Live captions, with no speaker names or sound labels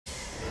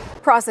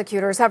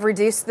Prosecutors have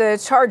reduced the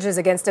charges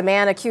against a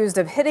man accused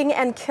of hitting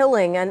and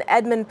killing an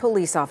Edmond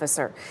police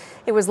officer.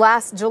 It was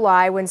last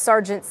July when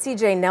Sergeant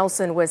C.J.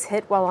 Nelson was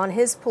hit while on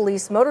his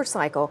police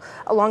motorcycle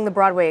along the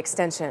Broadway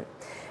extension.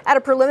 At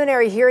a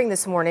preliminary hearing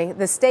this morning,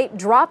 the state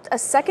dropped a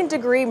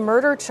second-degree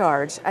murder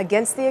charge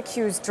against the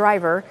accused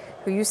driver,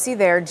 who you see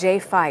there, Jay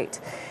Fight.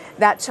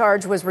 That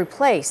charge was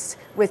replaced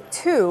with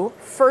 2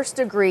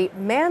 first-degree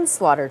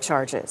manslaughter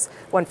charges,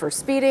 one for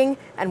speeding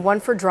and one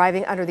for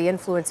driving under the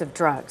influence of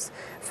drugs.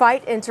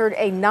 Fight entered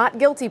a not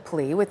guilty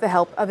plea with the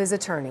help of his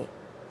attorney.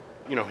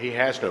 You know, he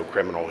has no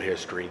criminal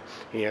history.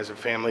 He has a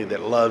family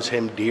that loves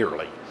him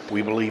dearly.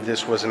 We believe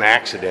this was an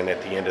accident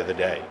at the end of the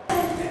day.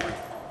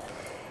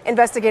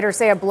 Investigators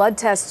say a blood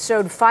test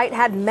showed Fight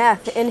had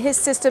meth in his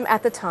system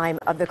at the time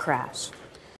of the crash.